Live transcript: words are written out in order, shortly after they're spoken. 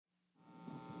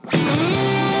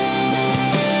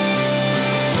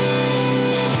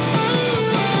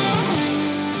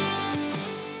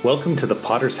Welcome to the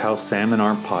Potter's House Sam and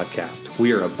Arm podcast.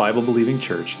 We are a Bible-believing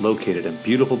church located in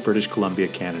beautiful British Columbia,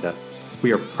 Canada.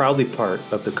 We are proudly part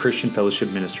of the Christian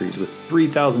Fellowship Ministries with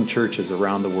 3,000 churches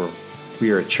around the world.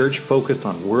 We are a church focused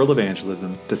on world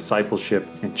evangelism, discipleship,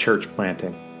 and church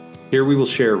planting. Here we will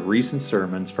share recent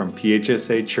sermons from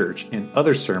PHSA Church and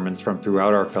other sermons from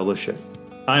throughout our fellowship.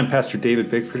 I am Pastor David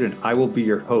Bickford, and I will be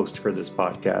your host for this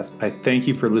podcast. I thank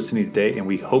you for listening today, and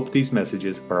we hope these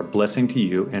messages are a blessing to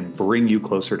you and bring you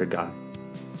closer to God.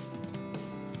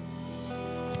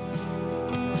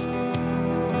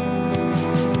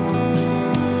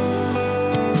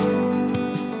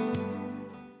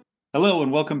 Hello,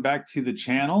 and welcome back to the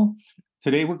channel.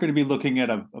 Today, we're going to be looking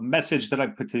at a message that I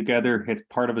put together. It's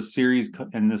part of a series,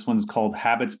 and this one's called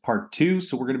Habits Part 2.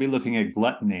 So we're going to be looking at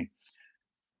gluttony.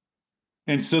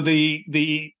 And so the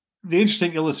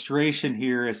interesting illustration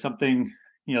here is something,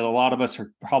 a lot of us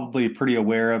are probably pretty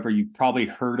aware of, or you probably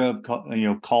heard of,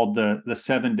 called the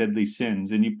 7 deadly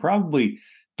sins. And you probably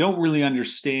don't really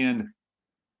understand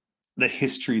the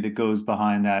history that goes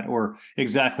behind that or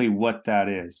exactly what that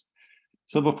is.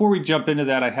 So before we jump into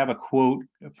that, I have a quote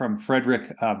from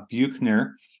Frederick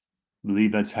Buechner. I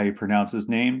believe that's how you pronounce his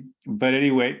name. But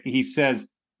anyway, he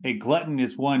says, "A glutton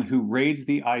is one who raids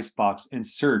the icebox in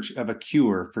search of a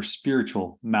cure for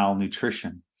spiritual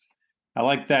malnutrition." I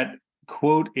like that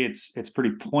quote. It's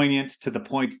pretty poignant to the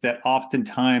point that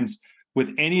oftentimes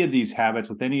with any of these habits,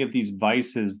 with any of these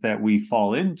vices that we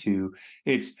fall into,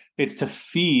 it's to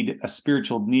feed a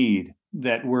spiritual need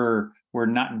that we're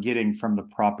not getting from the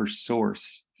proper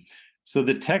source. So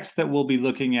the text that we'll be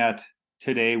looking at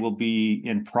today will be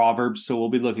in Proverbs. So we'll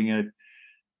be looking at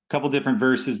couple different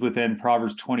verses within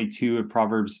Proverbs 22 and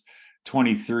Proverbs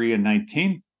 23 and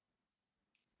 19.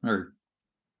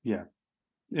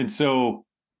 And so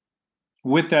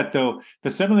with that, though, the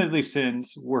 7 deadly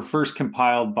sins were first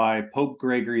compiled by Pope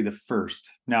Gregory the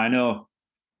First. Now, I know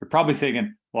you're probably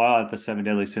thinking, well, the 7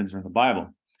 deadly sins are in the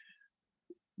Bible.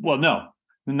 Well, no,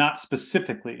 not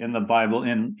specifically in the Bible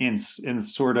in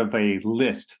sort of a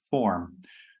list form.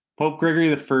 Pope Gregory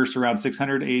the First, around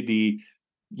 600 AD,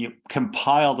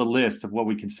 compiled a list of what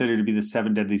we consider to be the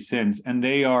 7 deadly sins, and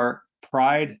they are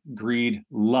pride, greed,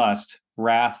 lust,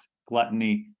 wrath,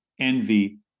 gluttony,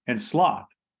 envy, and sloth.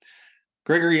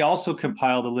 Gregory also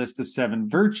compiled a list of 7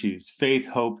 virtues: faith,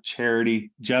 hope,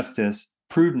 charity, justice,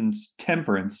 prudence,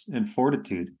 temperance, and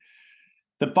fortitude.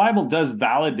 The Bible does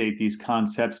validate these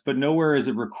concepts, but nowhere is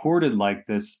it recorded like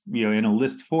this, in a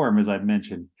list form, as I've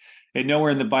mentioned. And nowhere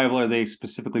in the Bible are they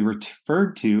specifically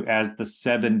referred to as the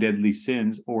 7 deadly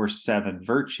sins or 7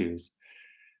 virtues.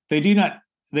 They do not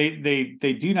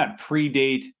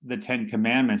predate the 10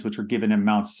 Commandments, which were given in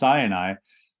Mount Sinai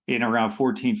in around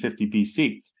 1450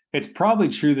 BC. It's probably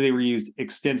true that they were used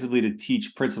extensively to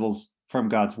teach principles from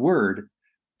God's Word,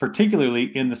 particularly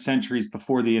in the centuries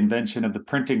before the invention of the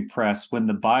printing press, when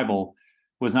the Bible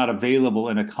was not available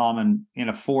in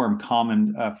a form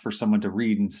common for someone to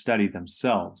read and study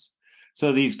themselves.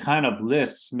 So these kind of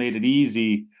lists made it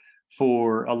easy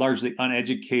for a largely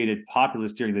uneducated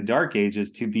populace during the Dark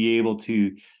Ages to be able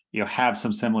to, have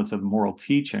some semblance of moral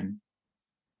teaching.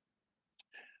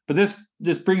 But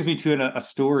this brings me to a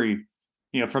story,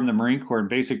 from the Marine Corps. In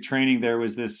basic training, there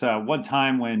was this one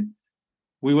time when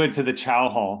we went to the chow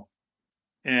hall,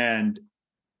 and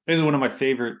this is one of my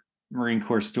favorite Marine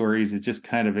Corps stories. It just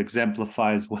kind of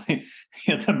exemplifies what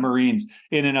the Marines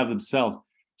in and of themselves.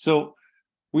 So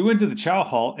we went to the chow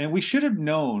hall, and we should have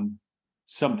known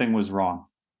something was wrong.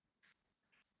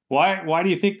 Why do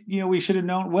you think we should have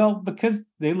known? Well, because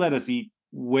they let us eat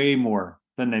way more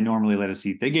than they normally let us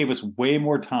eat. They gave us way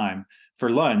more time for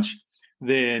lunch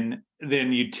than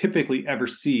you typically ever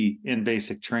see in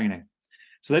basic training.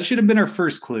 So that should have been our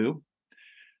first clue.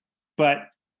 But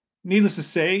needless to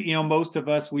say, most of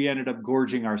us, we ended up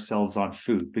gorging ourselves on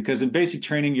food, because in basic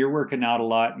training, you're working out a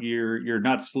lot, you're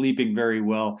not sleeping very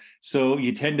well, so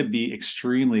you tend to be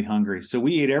extremely hungry. So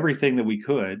we ate everything that we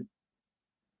could,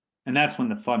 and that's when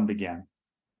the fun began.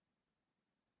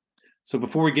 So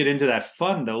before we get into that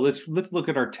fun, though, let's look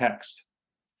at our text.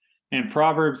 In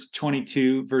Proverbs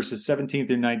 22, verses 17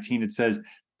 through 19, it says,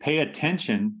 "Pay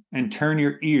attention and turn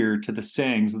your ear to the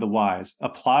sayings of the wise.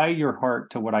 Apply your heart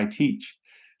to what I teach.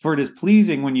 For it is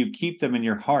pleasing when you keep them in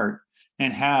your heart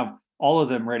and have all of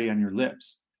them ready on your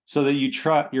lips, so that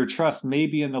your trust may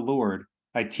be in the Lord.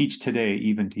 I teach today,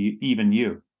 even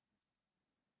you."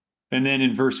 And then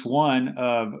in verse 1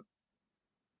 of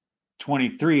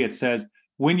 23, it says,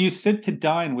 "When you sit to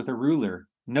dine with a ruler,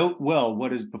 note well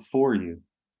what is before you,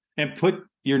 and put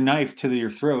your knife to your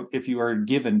throat if you are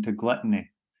given to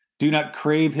gluttony. Do not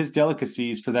crave his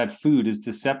delicacies, for that food is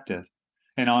deceptive,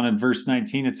 And on in verse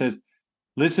 19, it says,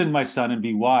 listen, my son, and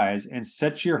be wise, and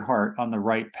set your heart on the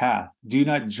right path. Do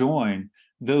not join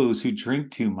those who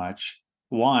drink too much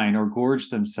wine or gorge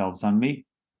themselves on meat.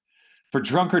 For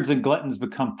drunkards and gluttons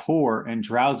become poor, and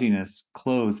drowsiness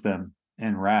clothes them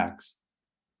in rags.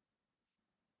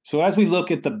 So as we look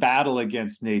at the battle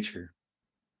against nature,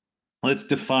 let's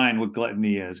define what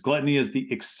gluttony is. Gluttony is the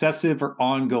excessive or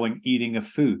ongoing eating of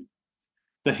food,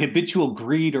 the habitual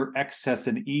greed or excess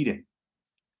in eating.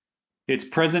 It's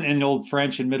present in Old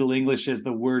French and Middle English as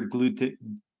the word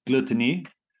gluttony,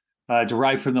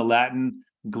 derived from the Latin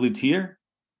glutere,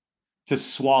 to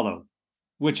swallow,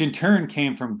 which in turn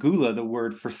came from gula, the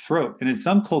word for throat. And in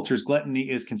some cultures, gluttony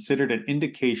is considered an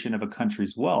indication of a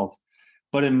country's wealth.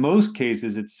 But in most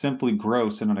cases, it's simply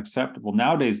gross and unacceptable.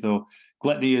 Nowadays, though,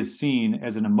 gluttony is seen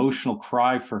as an emotional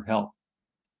cry for help.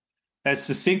 As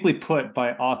succinctly put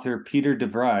by author Peter de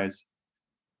Vries,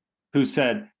 who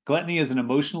said, gluttony is an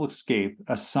emotional escape,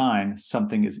 a sign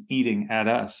something is eating at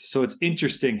us. So it's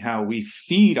interesting how we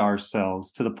feed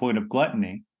ourselves to the point of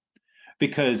gluttony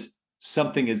because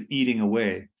something is eating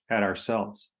away at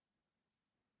ourselves.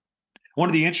 One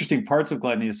of the interesting parts of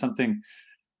gluttony is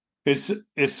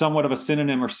somewhat of a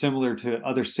synonym or similar to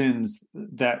other sins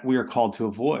that we are called to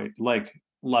avoid, like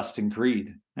lust and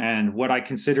greed. And what I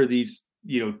consider these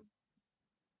to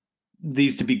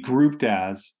be grouped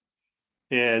as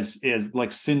is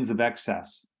like sins of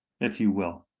excess, if you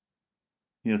will.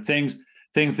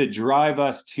 Things that drive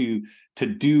us to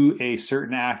do a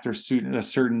certain act or a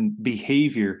certain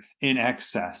behavior in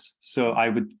excess. So I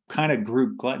would kind of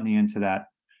group gluttony into that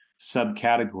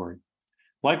subcategory.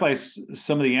 Likewise,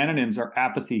 some of the antonyms are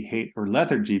apathy, hate, or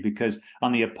lethargy, because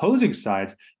on the opposing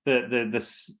sides,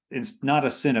 it's not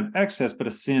a sin of excess, but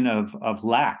a sin of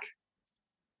lack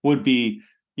would be,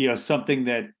 something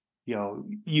that,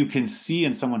 you can see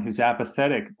in someone who's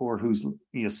apathetic or who's,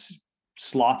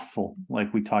 slothful,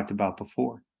 like we talked about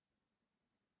before.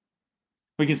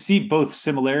 We can see both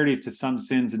similarities to some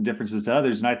sins and differences to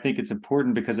others. And I think it's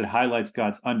important because it highlights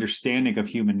God's understanding of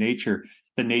human nature,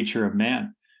 the nature of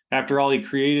man. After all, he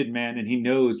created man, and he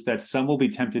knows that some will be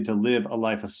tempted to live a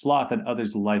life of sloth and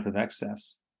others a life of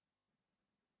excess.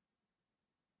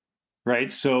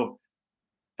 Right? So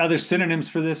other synonyms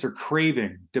for this are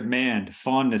craving, demand,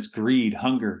 fondness, greed,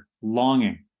 hunger,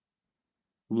 longing,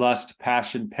 lust,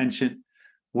 passion, penchant,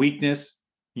 weakness,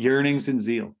 yearnings, and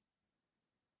zeal.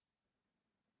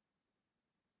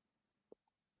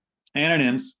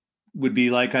 Antonyms would be,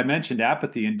 like I mentioned,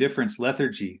 apathy, indifference,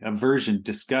 lethargy, aversion,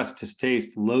 disgust,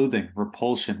 distaste, loathing,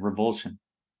 repulsion, revulsion.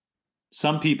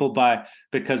 Some people,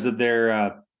 because of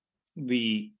their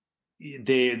they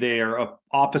are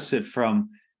opposite from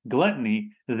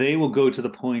gluttony, they will go to the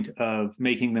point of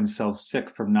making themselves sick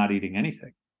from not eating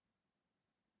anything.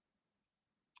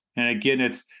 And again,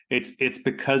 it's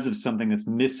because of something that's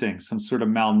missing, some sort of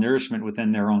malnourishment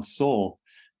within their own soul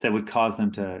that would cause them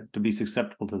to be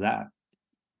susceptible to that.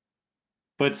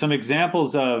 But some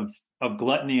examples of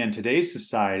gluttony in today's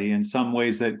society, in some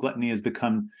ways that gluttony has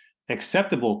become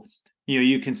acceptable,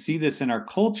 you can see this in our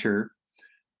culture,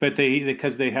 but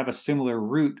because they have a similar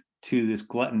root to this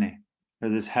gluttony, or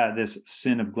this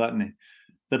sin of gluttony.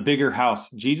 The bigger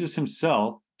house. Jesus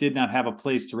himself did not have a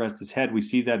place to rest his head. We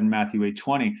see that in Matthew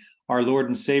 8:20. Our Lord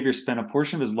and Savior spent a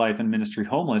portion of his life in ministry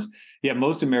homeless, yet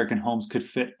most American homes could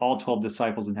fit all 12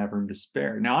 disciples and have room to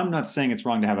spare. Now, I'm not saying it's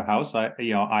wrong to have a house. I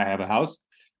have a house.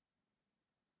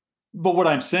 But what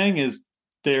I'm saying is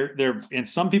they're in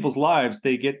some people's lives,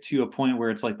 they get to a point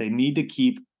where it's like they need to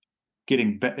keep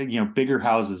getting bigger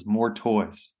houses, more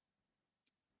toys.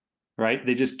 Right?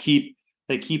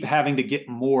 They keep having to get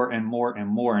more and more and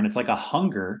more. And it's like a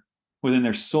hunger within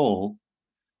their soul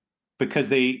because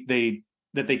they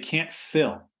can't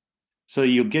fill. So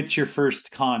you get your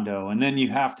first condo, and then you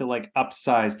have to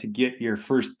upsize to get your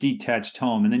first detached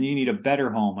home. And then you need a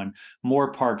better home and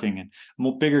more parking and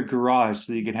more bigger garage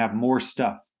so you can have more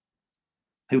stuff.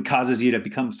 It causes you to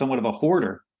become somewhat of a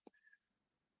hoarder.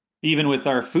 Even with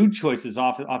our food choices,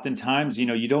 oftentimes,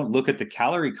 you don't look at the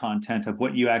calorie content of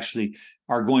what you actually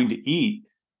are going to eat.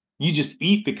 You just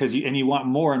eat because you want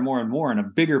more and more and more and a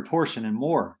bigger portion and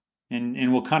more.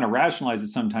 And we'll kind of rationalize it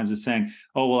sometimes as saying,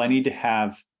 oh, well, I need to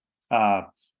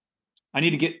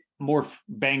get more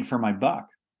bang for my buck,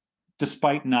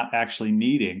 despite not actually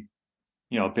needing,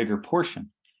 a bigger portion.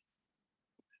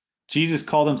 Jesus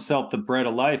called himself the bread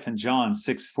of life in John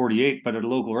 6:48, but at a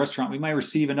local restaurant, we might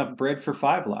receive enough bread for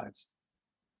 5 lives.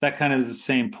 That kind of is the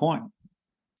same point,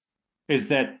 is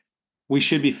that we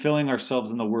should be filling ourselves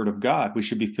in the Word of God. We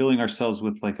should be filling ourselves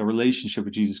with a relationship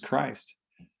with Jesus Christ.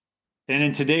 And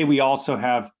in today, we also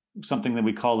have something that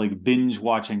we call like binge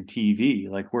watching TV,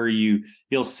 like where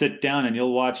you'll sit down and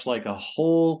you'll watch like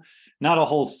not a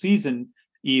whole season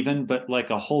even, but like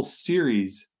a whole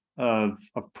series of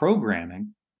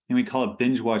programming, and we call it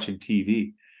binge watching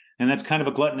TV. And that's kind of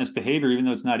a gluttonous behavior, even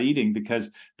though it's not eating,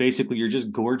 because basically you're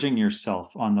just gorging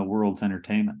yourself on the world's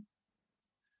entertainment.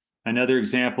 Another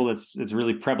example that's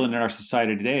really prevalent in our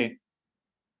society today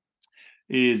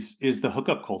is the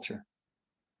hookup culture,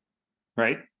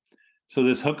 right? So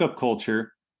this hookup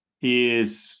culture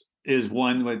is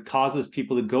one that causes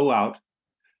people to go out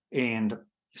and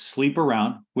sleep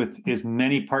around with as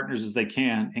many partners as they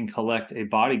can and collect a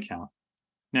body count.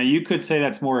 Now, you could say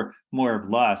that's more of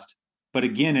lust, but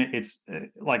again, it's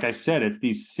like I said, it's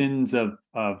these sins of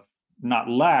not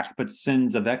lack, but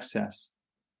sins of excess,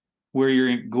 where you're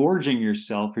engorging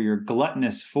yourself or you're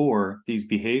gluttonous for these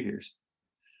behaviors.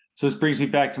 So this brings me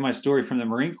back to my story from the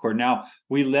Marine Corps. Now,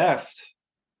 we left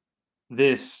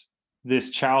this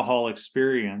chow hall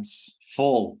experience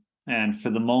full and for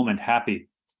the moment happy,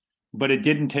 but it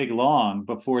didn't take long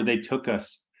before they took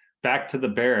us back to the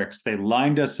barracks. They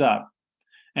lined us up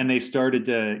and they started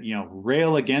to,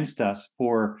 rail against us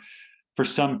for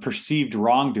some perceived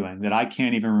wrongdoing that I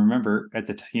can't even remember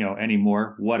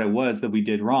anymore what it was that we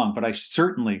did wrong. But I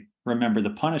certainly remember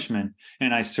the punishment,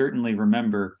 and I certainly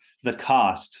remember the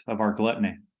cost of our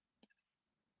gluttony.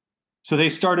 So they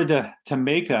started to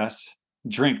make us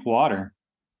drink water.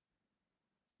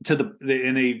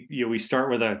 We start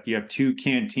with you have 2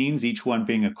 canteens, each one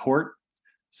being a quart,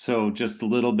 so just a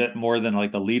little bit more than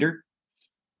like a liter.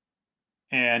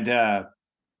 And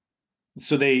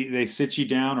so they sit you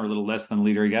down, or a little less than a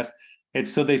liter, I guess. And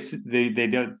so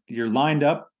you're lined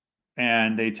up,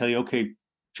 and they tell you, okay,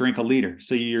 drink a liter.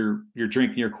 So you're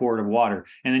drinking your quart of water,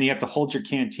 and then you have to hold your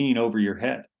canteen over your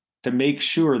head to make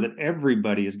sure that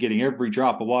everybody is getting every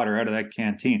drop of water out of that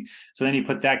canteen. So then you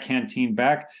put that canteen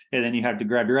back, and then you have to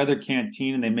grab your other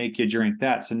canteen, and they make you drink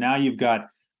that. So now you've got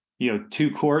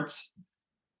 2 quarts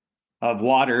of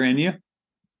water in you,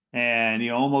 and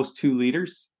almost 2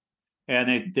 liters.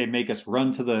 And they make us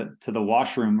run to the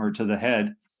washroom, or to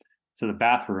the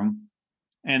bathroom,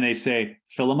 and they say,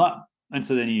 fill them up. And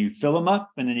so then you fill them up,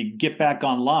 and then you get back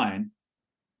online,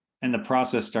 and the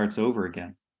process starts over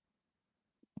again.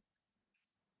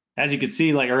 As you can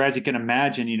see, or as you can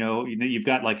imagine, you've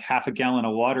got like half a gallon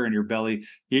of water in your belly.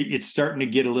 It's starting to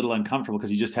get a little uncomfortable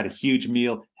because you just had a huge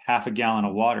meal, half a gallon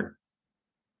of water.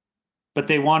 But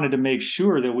they wanted to make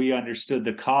sure that we understood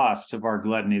the cost of our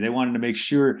gluttony. They wanted to make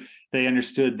sure they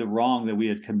understood the wrong that we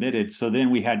had committed. So then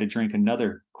we had to drink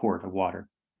another quart of water.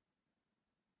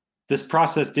 This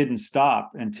process didn't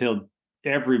stop until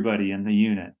everybody in the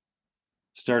unit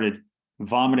started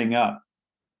vomiting up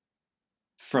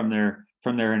from their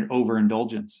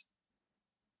overindulgence.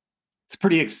 It's a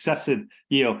pretty excessive,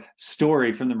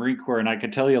 story from the Marine Corps, and I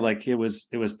could tell you, it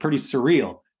was pretty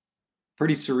surreal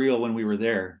when we were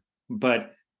there.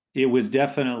 But it was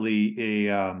definitely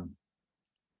an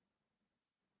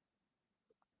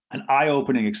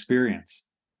eye-opening experience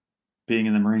being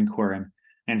in the Marine Corps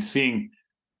and seeing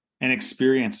and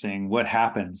experiencing what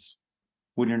happens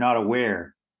when you're not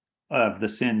aware of the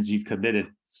sins you've committed.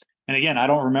 And again, I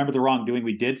don't remember the wrongdoing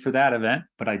we did for that event,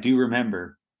 but I do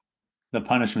remember the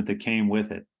punishment that came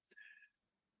with it.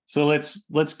 So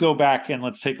let's go back and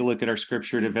let's take a look at our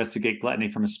scripture to investigate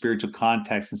gluttony from a spiritual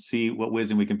context and see what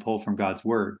wisdom we can pull from God's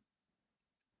word.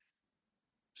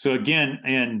 So again,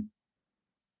 in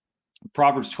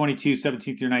Proverbs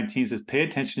 22:17-19 says, pay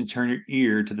attention and turn your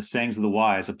ear to the sayings of the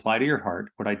wise. Apply to your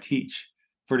heart what I teach.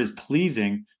 For it is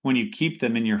pleasing when you keep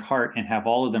them in your heart and have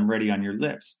all of them ready on your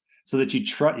lips, so that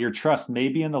your trust may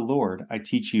be in the Lord. I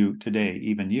teach you today,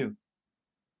 even you.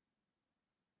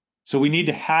 So we need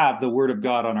to have the word of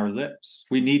God on our lips.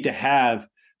 We need to have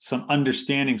some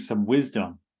understanding, some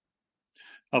wisdom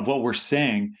of what we're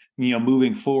saying,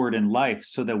 moving forward in life,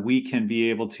 so that we can be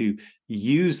able to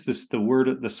use the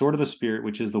sword of the Spirit,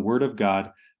 which is the word of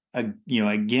God,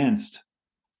 against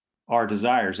our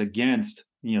desires, against,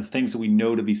 things that we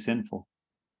know to be sinful.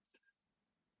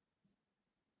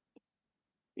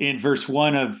 In verse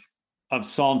 1 of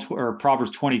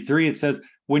Proverbs 23, it says,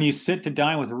 when you sit to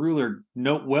dine with a ruler,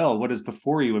 note well what is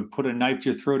before you, and put a knife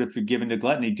to your throat if you're given to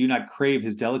gluttony. Do not crave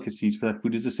his delicacies, for that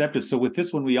food is deceptive. So with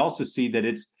this one, we also see that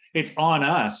it's on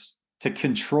us to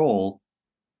control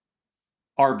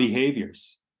our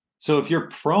behaviors. So if you're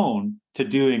prone to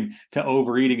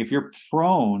overeating, if you're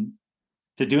prone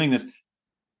to doing this,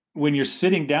 when you're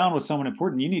sitting down with someone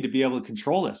important, you need to be able to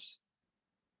control this.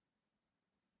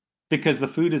 Because the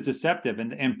food is deceptive,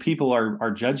 and people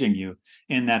are judging you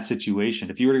in that situation.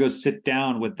 If you were to go sit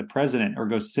down with the president, or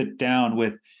go sit down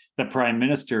with, the prime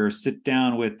minister or sit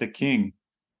down with the king,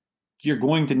 you're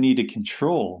going to need to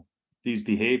control these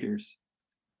behaviors.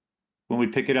 When we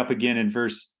pick it up again in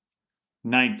verse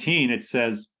 19, it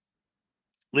says,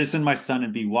 listen, my son,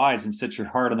 and be wise and set your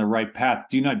heart on the right path.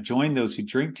 Do not join those who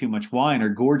drink too much wine or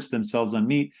gorge themselves on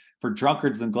meat, for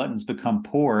drunkards and gluttons become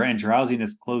poor, and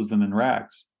drowsiness clothes them in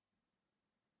rags.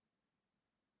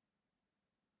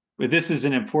 But this is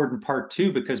an important part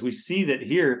too, because we see that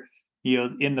here,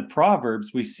 in the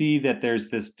Proverbs, we see that there's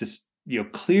this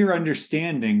clear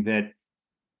understanding that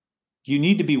you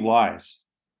need to be wise.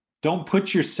 Don't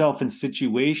put yourself in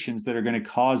situations that are going to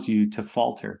cause you to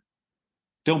falter.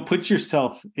 Don't put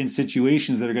yourself in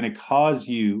situations that are going to cause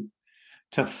you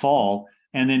to fall.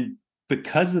 And then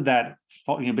because of that,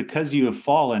 because you have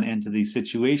fallen into these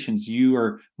situations, you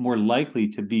are more likely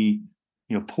to be,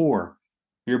 poor.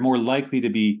 You're more likely to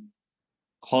be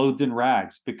clothed in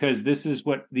rags, because this is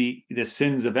what the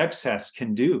sins of excess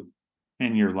can do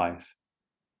in your life.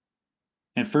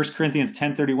 In 1 Corinthians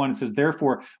 10:31, it says,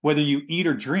 therefore, whether you eat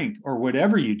or drink or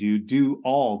whatever you do, do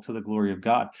all to the glory of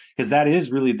God. Because that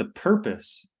is really the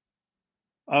purpose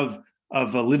of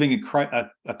living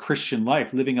a Christian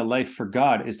life, living a life for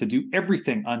God, is to do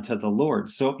everything unto the Lord.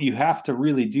 So you have to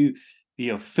really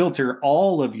filter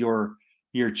all of your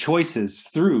choices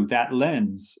through that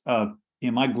lens of,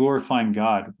 am I glorifying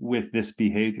God with this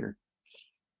behavior?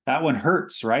 That one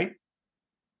hurts, right?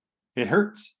 It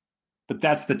hurts. But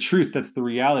that's the truth. That's the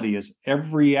reality, is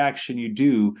every action you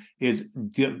do is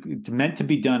meant to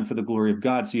be done for the glory of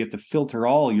God. So you have to filter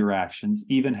all your actions,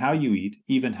 even how you eat,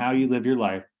 even how you live your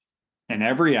life, and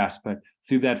every aspect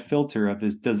through that filter of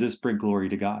does this bring glory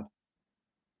to God?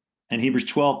 In Hebrews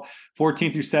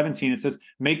 12:14-17, it says,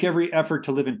 make every effort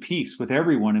to live in peace with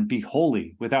everyone and be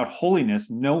holy. Without holiness,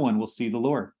 no one will see the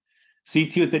Lord. See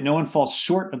to it that no one falls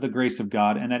short of the grace of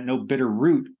God, and that no bitter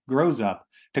root grows up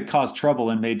to cause trouble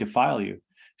and may defile you.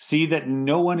 See that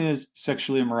no one is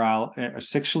sexually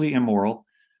immoral,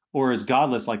 or is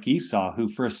godless like Esau, who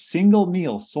for a single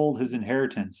meal sold his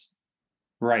inheritance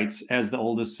rights as the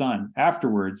oldest son.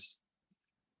 Afterwards,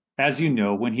 as you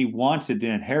know, when he wanted to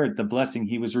inherit the blessing,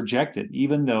 he was rejected.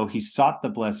 Even though he sought the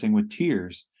blessing with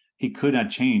tears, he could not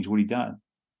change what he done.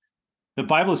 The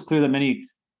Bible is clear that many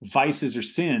vices or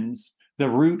sins, the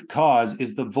root cause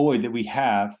is the void that we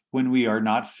have when we are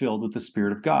not filled with the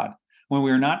Spirit of God, when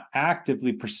we are not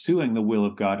actively pursuing the will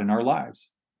of God in our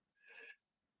lives.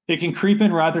 It can creep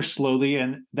in rather slowly,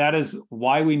 and that is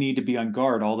why we need to be on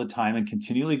guard all the time and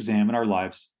continually examine our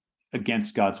lives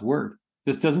against God's word.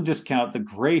 This doesn't discount the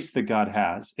grace that God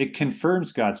has. It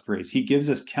confirms God's grace. He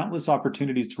gives us countless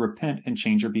opportunities to repent and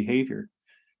change our behavior,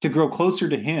 to grow closer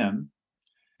to Him,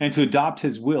 and to adopt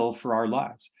His will for our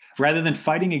lives, rather than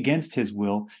fighting against His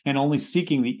will and only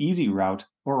seeking the easy route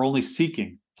or only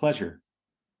seeking pleasure.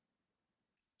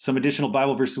 Some additional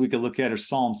Bible verses we could look at are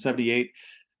Psalm 78,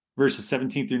 verses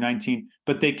 17-19.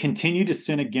 But they continue to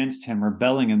sin against Him,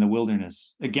 rebelling in the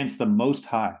wilderness against the Most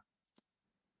High.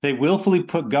 They willfully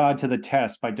put God to the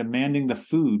test by demanding the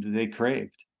food they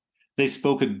craved. They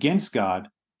spoke against God.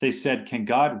 They said, can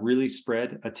God really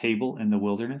spread a table in the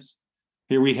wilderness?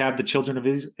 Here we have the children of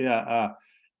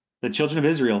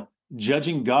Israel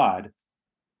judging God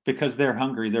because they're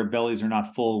hungry. Their bellies are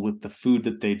not full with the food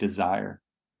that they desire.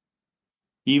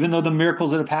 Even though the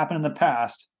miracles that have happened in the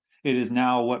past, it is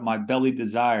now what my belly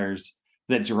desires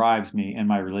that drives me in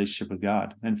my relationship with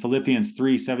God. In Philippians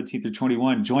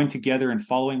 3:17-21, join together in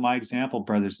following my example,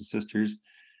 brothers and sisters.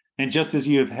 And just as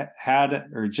you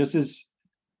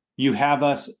have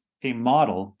us a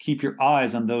model, keep your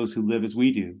eyes on those who live as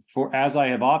we do. For as I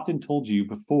have often told you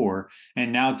before,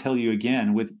 and now tell you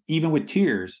again, even with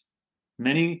tears,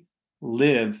 many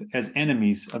live as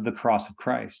enemies of the cross of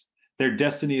Christ. Their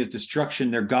destiny is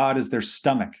destruction, their God is their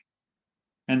stomach,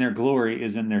 and their glory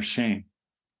is in their shame.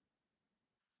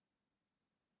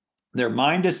 Their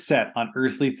mind is set on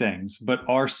earthly things, but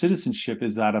our citizenship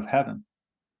is that of heaven.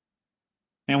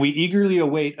 And we eagerly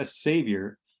await a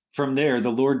Savior from there,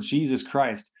 the Lord Jesus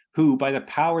Christ, who, by the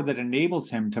power that enables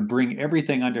Him to bring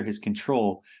everything under His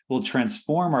control, will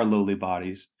transform our lowly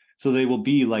bodies so they will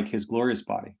be like His glorious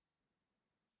body.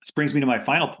 This brings me to my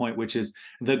final point, which is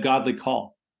the godly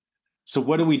call. So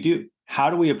what do we do? How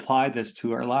do we apply this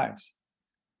to our lives?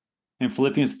 In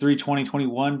Philippians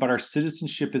 3:20-21, but our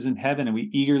citizenship is in heaven, and we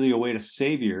eagerly await a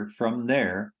Savior from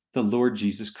there, the Lord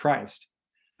Jesus Christ,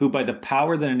 who by the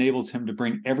power that enables Him to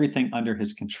bring everything under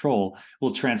His control will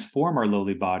transform our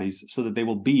lowly bodies so that they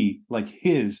will be like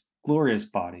His glorious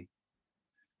body.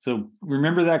 So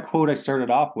remember that quote I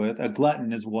started off with, a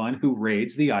glutton is one who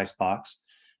raids the icebox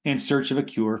in search of a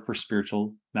cure for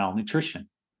spiritual malnutrition.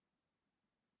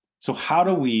 So how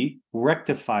do we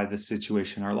rectify this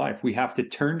situation in our life? We have to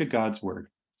turn to God's word.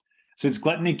 Since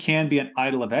gluttony can be an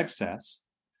idol of excess,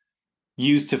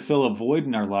 used to fill a void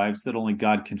in our lives that only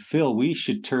God can fill, we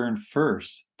should turn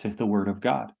first to the word of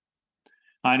God.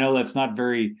 I know that's not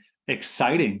very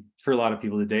exciting for a lot of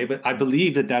people today, but I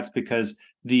believe that that's because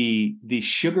the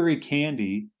sugary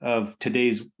candy of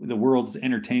the world's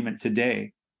entertainment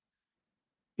today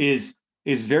is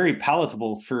very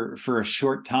palatable for a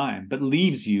short time, but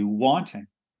leaves you wanting.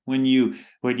 When you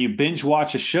binge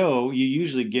watch a show, you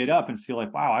usually get up and feel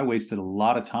like, wow, I wasted a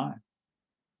lot of time.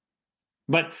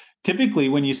 But typically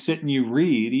when you sit and you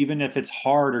read, even if it's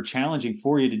hard or challenging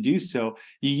for you to do so,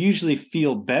 you usually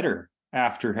feel better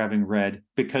after having read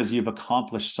because you've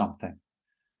accomplished something.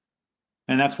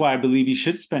 And that's why I believe you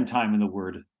should spend time in the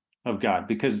Word of God,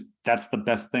 because that's the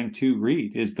best thing to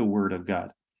read is the Word of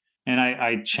God. And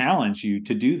I challenge you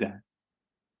to do that.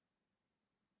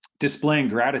 Displaying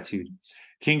gratitude.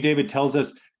 King David tells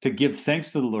us to give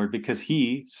thanks to the Lord because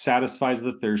he satisfies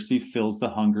the thirsty, fills the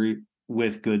hungry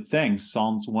with good things.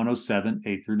 Psalms 107,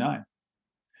 8-9.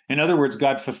 In other words,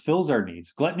 God fulfills our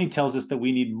needs. Gluttony tells us that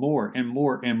we need more and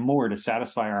more and more to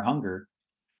satisfy our hunger.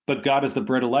 But God is the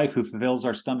bread of life who fulfills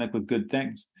our stomach with good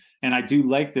things. And I do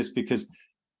like this because,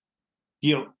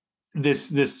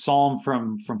 this psalm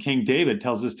from King David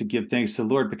tells us to give thanks to the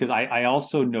Lord, because I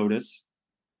also notice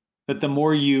that the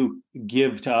more you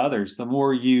give to others, the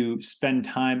more you spend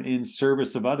time in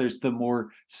service of others, the more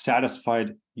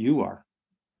satisfied you are.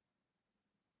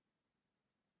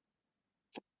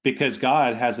 Because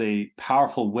God has a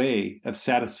powerful way of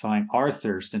satisfying our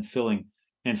thirst and filling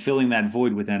that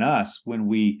void within us when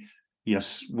we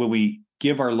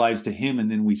give our lives to him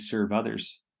and then we serve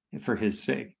others for his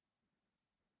sake.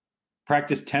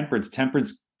 Practice temperance.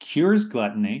 Temperance cures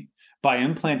gluttony by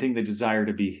implanting the desire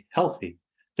to be healthy,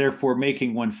 therefore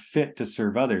making one fit to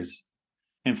serve others.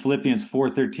 In Philippians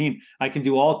 4:13, I can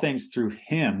do all things through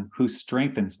him who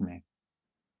strengthens me.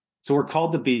 So we're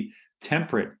called to be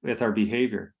temperate with our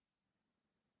behavior.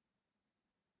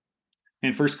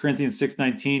 In 1 Corinthians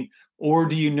 6:19, or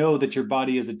do you know that your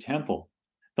body is a temple,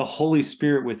 the Holy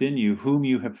Spirit within you, whom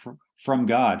you have from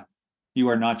God? You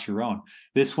are not your own.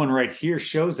 This one right here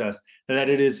shows us that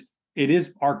it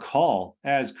is our call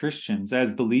as Christians,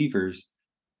 as believers,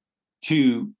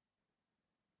 to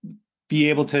be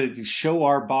able to show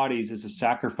our bodies as a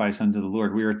sacrifice unto the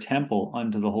Lord. We are a temple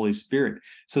unto the Holy Spirit.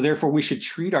 So therefore, we should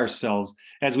treat ourselves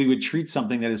as we would treat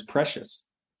something that is precious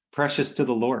to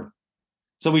the Lord.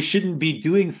 So we shouldn't be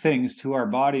doing things to our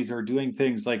bodies or doing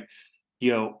things like,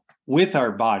 with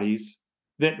our bodies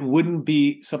that wouldn't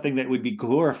be something that would be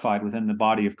glorified within the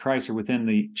body of Christ or within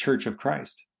the church of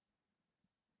Christ.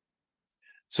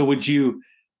 So when you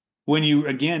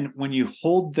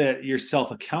hold yourself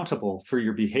accountable for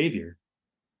your behavior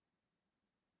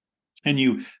and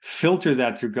you filter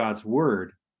that through God's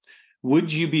word,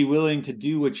 would you be willing to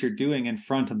do what you're doing in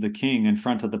front of the king, in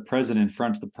front of the president, in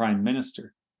front of the prime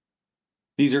minister?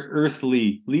 These are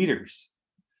earthly leaders.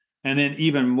 And then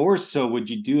even more so, would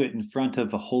you do it in front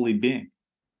of a holy being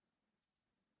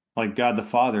like God the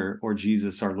Father or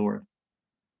Jesus our Lord?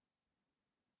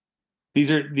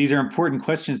 These are important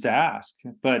questions to ask.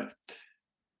 But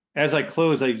as I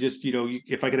close, I just,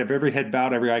 if I could have every head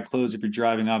bowed, every eye closed, if you're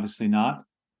driving, obviously not.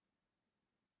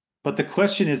 But the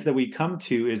question is that we come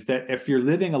to is that if you're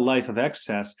living a life of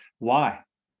excess, why?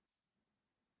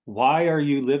 Why are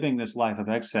you living this life of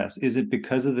excess? Is it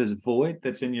because of this void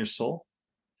that's in your soul?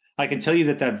 I can tell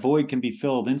you that void can be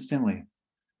filled instantly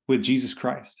with Jesus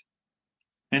Christ,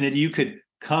 and that you could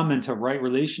come into right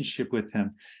relationship with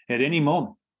him at any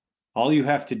moment. All you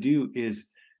have to do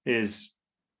is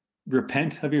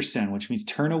repent of your sin, which means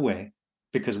turn away,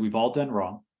 because we've all done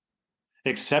wrong.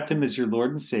 Accept him as your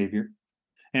Lord and Savior,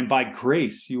 and by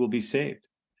grace you will be saved,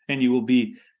 and you will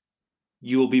be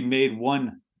made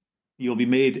one. You'll be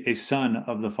made a son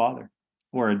of the Father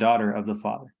or a daughter of the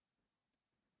Father.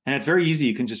 And it's very easy.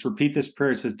 You can just repeat this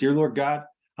prayer. It says, "Dear Lord God,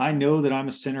 I know that I'm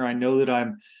a sinner. I know that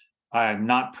I'm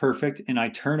not perfect, and I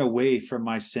turn away from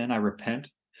my sin. I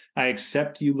repent. I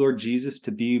accept you, Lord Jesus,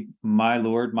 to be my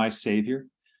Lord, my Savior.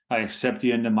 I accept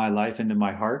you into my life, into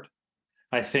my heart.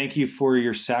 I thank you for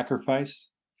your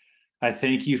sacrifice. I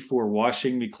thank you for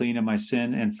washing me clean of my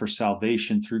sin and for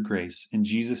salvation through grace. In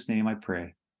Jesus' name I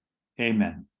pray.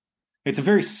 Amen." It's a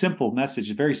very simple message,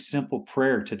 a very simple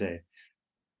prayer today.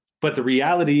 But the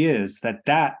reality is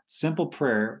that simple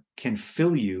prayer can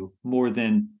fill you more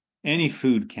than any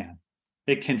food can.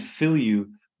 It can fill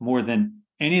you more than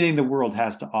anything the world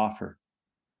has to offer.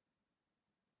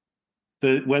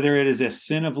 Whether it is a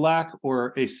sin of lack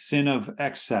or a sin of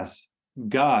excess,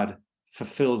 God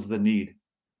fulfills the need.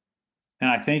 And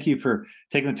I thank you for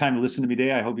taking the time to listen to me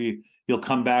today. I hope you'll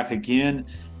come back again.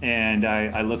 And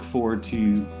I look forward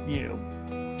to,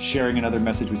 sharing another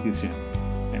message with you soon.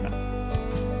 Amen.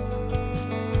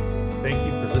 Thank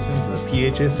you for listening to the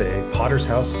PHSA Potter's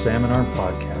House Salmon Arm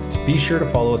podcast. Be sure to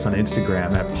follow us on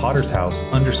Instagram at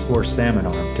pottershouse_salmon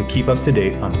arm to keep up to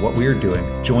date on what we are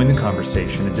doing, join the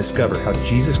conversation, and discover how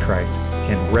Jesus Christ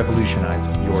can revolutionize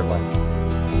your life.